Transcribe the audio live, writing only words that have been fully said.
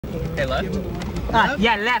Okay, left?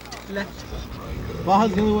 Yeah, left.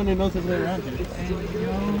 Baja's the only one that knows his way around here.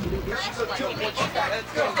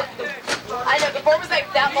 I know, before it was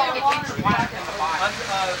like that long.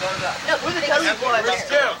 No, who the hell is one? Where's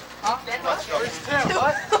two? Where's two?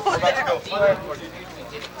 What? We're about to go.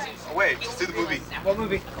 Oh, wait, just do the movie. What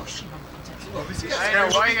movie? I know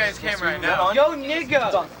why you guys came right now. Yo,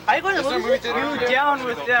 nigga! I gonna lose you down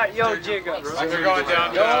with that, yo, Jigga. We're going down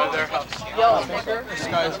to their house. Yo, nigga.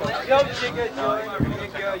 Yo, Jigga, yo,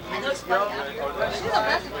 nigga,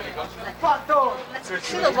 fuck those. Let's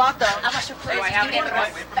see the walk though. I'm not sure do I have any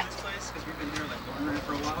respect.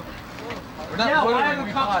 Yeah, why have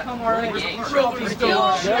a cop come already?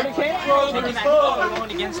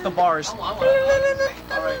 Going against the bars. I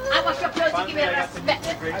want your girls to give me respect.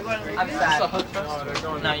 I'm sad.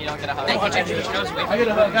 No, you don't get a hug. Thank you, Jimmy. I get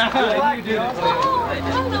a hug. You do. I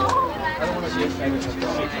don't know.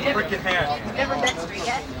 Freaking hand. Never met Street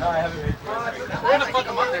yet. No, I haven't been. I'm gonna fuck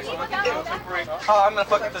him up there. Oh, I'm gonna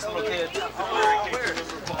fuck up this little kid.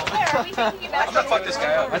 I'm gonna fuck this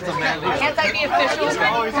guy up. That's a man. Can't I be official?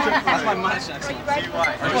 That's my mustache.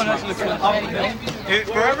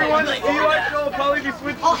 For everyone, DUI show will probably be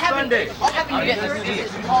switched to Sunday. I'll have you get this.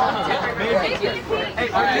 Hey,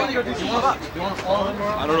 Andre, go do some up. You want to follow him?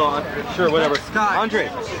 I don't know. Sure, whatever. Sky. Andre,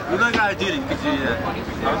 you don't gotta do it. You can do that. I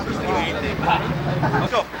was supposed to do anything.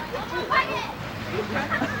 Let's go.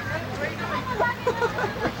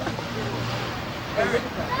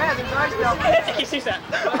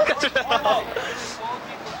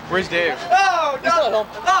 Where's Dave? Oh, no!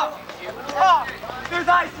 Oh! There's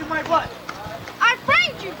ice in my butt! I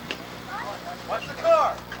framed you! Watch the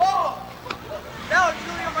car. Oh! Now it's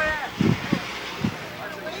really on my ass!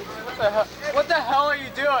 What the hell are you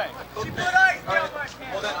doing? She put ice down my pants!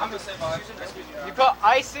 Well then, I'm gonna say bye. You put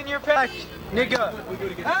ice in your pants? Nigga!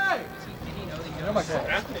 Hey! Oh my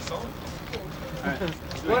God.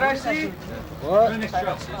 What'd I see? What? I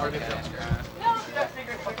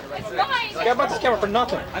got this camera for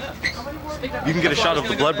nothing. You can get a shot of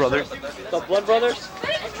the Blood Brothers. The Blood Brothers?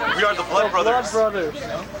 We are the Blood Brothers. Blood Brothers.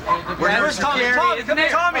 Where's Tommy? Tommy, come here.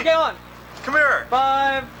 Tommy, Okay, on. come here.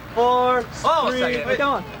 5, 4, Oh, 3, second.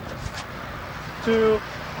 come on. 2,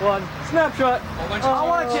 1, snapshot. I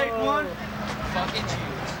want to take one.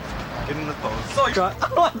 Get in the pose. Shot.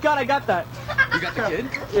 Oh my God, I got that. You got the kid?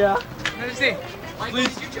 Yeah, Let me see.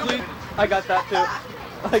 Please. I got that too.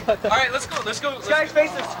 I got that. Alright, let's go. This guy's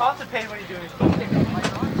face is constipated when he's doing this.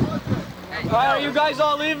 Alright, are you guys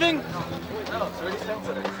all leaving?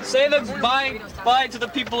 Say the bye to the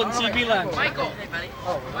people in TV land. Michael!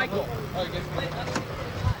 Michael!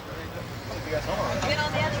 Get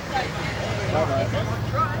on the other side.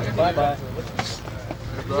 Bye-bye.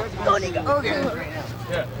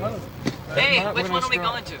 Hey, which one are we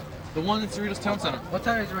going to? The one in Cerritos Town Center. What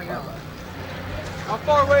time is it right now? How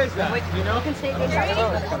far away is that? You know? You can take it. Well,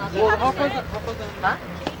 how far is it? Huh?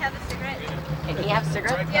 Can he have a cigarette? Can he have a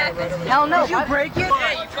cigarette? Yeah. Hell no. Did you break it?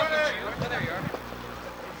 Hey, you fucking Jew. Oh, there you are.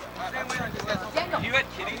 You had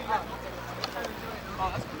Kitty?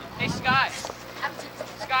 Hey, Sky.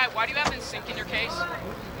 Sky, why do you have NSYNC in your case?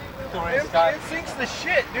 It sinks the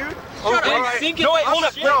shit, dude. No, wait, hold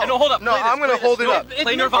up. No, hold up. No, I'm gonna hold it up.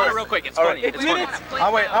 Play Nirvana real quick. It's funny. It's funny.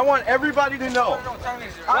 I want everybody to know.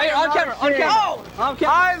 Wait, on camera, on camera. On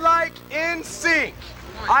camera. I like NSYNC.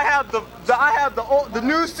 I have the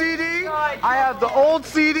new CD. I have the old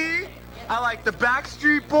CD. I like the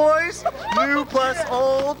Backstreet Boys, new plus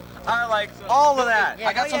old. I like all of that.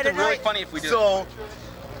 I got something really funny if we do. So,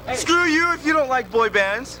 screw you if you don't like boy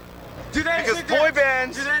bands. Because boy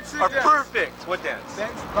bands are perfect. What dance?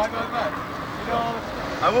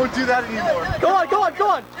 I won't do that anymore. Go on.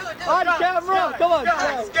 On camera, come on.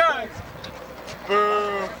 Guys.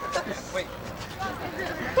 Boo. Wait.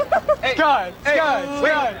 Hey, guys.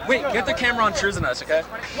 Wait, get the camera on Triz and us, okay?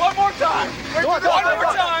 One more time. One more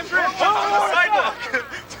time. Sidewalk.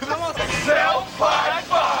 Self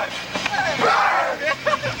 5-5.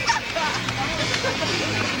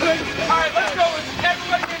 Alright, let's go.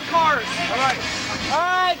 Everybody get in cars.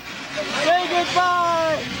 Alright, say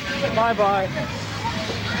goodbye. Bye-bye.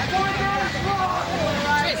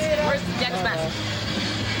 Where's the Dex mask?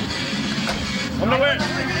 I'm gonna win.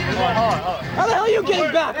 How the hell are you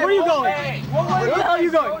getting back? Where are you going? Where the hell are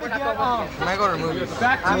you going? Can I go to the movies?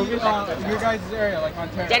 Back to your guys' area, like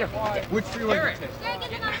Ontario. Which freeway do you take?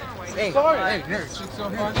 Hey, Sorry. Hey, Derek, it's so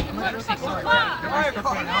fun.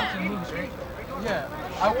 Yeah.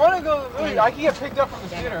 I want to go. I can get picked up from the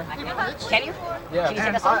theater. Can you? Yeah. Can you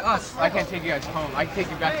take us home? I can't take you guys home. I can take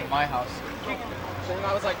you back to my house. And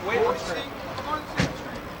I was like, wait, I'm straight.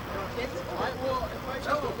 Well, if I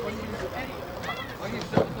go, when you do any,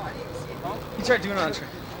 He tried doing it on the train.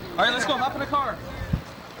 All right, let's go. Hop in the car.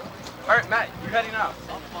 All right, Matt, you're heading out.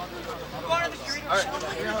 I'm going to the street. All right,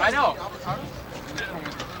 I know.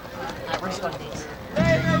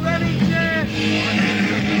 Hey, we're ready,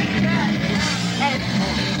 Jen!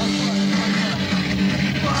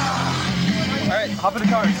 All right, hop in the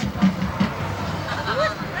cars.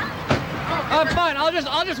 I'm fine. I'll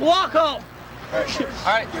just walk home. All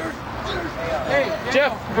right. Hey,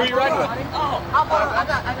 Jeff, who are you riding with? Oh, I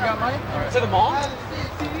got money. To the mall?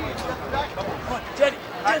 Jenny,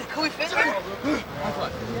 Can we fit here?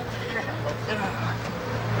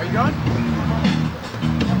 Are you going?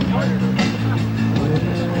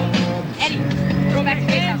 Eddie, go back to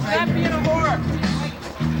base house, stop being a whore.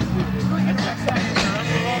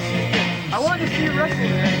 I wanted to see you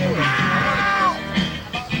wrestling.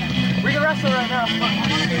 We can wrestle right now. You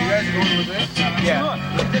guys are going with me? Yeah.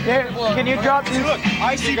 Can you drop these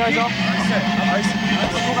guys off?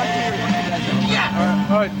 Yeah.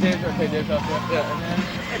 Oh, Dave's okay. Dave's off. Yeah.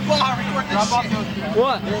 Hey, Paul, record this Drop off shit. those.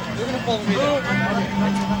 What? You're gonna follow me.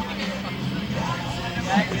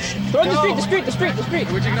 Throw the street.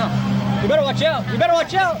 Where'd you go? You better watch out.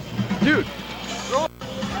 Dude.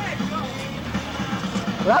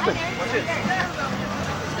 What happened?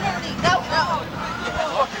 No.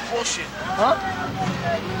 Fucking bullshit. Huh?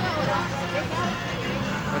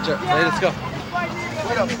 Watch out. Hey, let's go.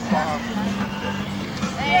 Hey, don't break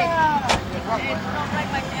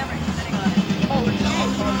my camera. You're sitting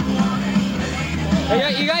on it.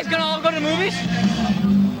 Hey, you guys gonna all go to the movies?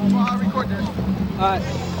 I'll record this. Alright.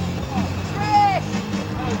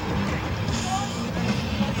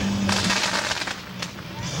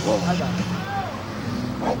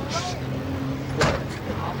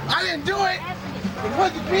 I didn't do it. It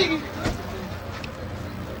wasn't me.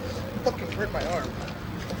 Fucking hurt my arm.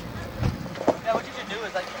 Yeah, what you should do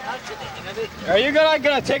is like, not get the end of it. Are you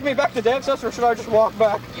gonna take me back to Dave's house, or should I just walk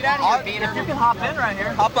back? Get out of here, Beaner. You can hop in right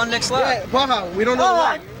here. Hop on next lap. Yeah, Baja, we don't know the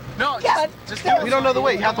way. No, just We don't know the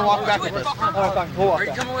way. You have to walk back with us. Alright, fine. We'll walk Are you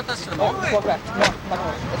back. coming with us to the mall? Walk back. No,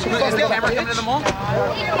 Is the camera coming to the mall? I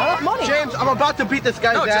have money. James, I'm about to beat this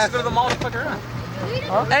guy's No, just ass. go to the mall and fuck around.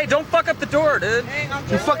 Hey, don't fuck up the door, dude.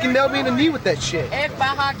 You fucking nailed me in the knee with that shit. Ed,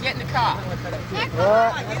 Baja, get in the car.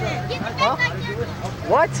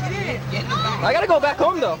 What? I gotta go back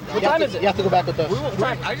home though. What time is it? You have to go back with us.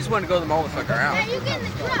 I just want to go to the mall and fuck around.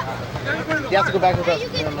 You have to go back with us.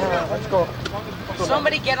 Let's go.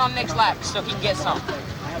 Somebody get on next lap so he can get some.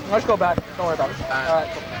 Let's go back. Don't worry about it. Alright.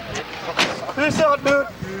 Peace out, dude.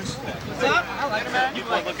 You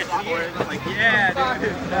like look at the board like, yeah,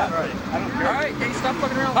 dude. Alright, hey, stop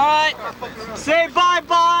fucking around. Alright. Say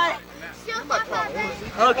bye-bye.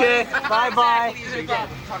 Okay. Bye-bye.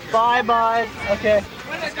 Bye-bye. Okay.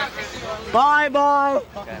 Bye-bye.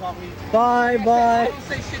 Bye-bye.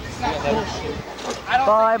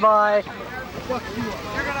 Bye-bye.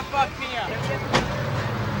 You're gonna fuck me up.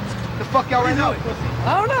 The fuck y'all right now? I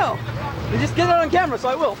don't know. You just get it on camera, so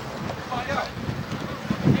I will.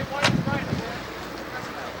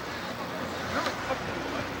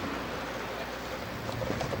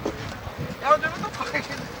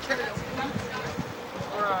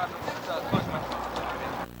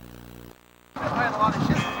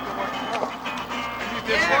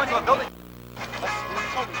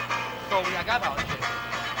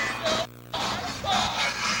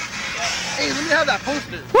 Hey, let me have that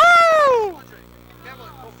poster. Woo! Go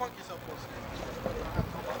funk yourself poster.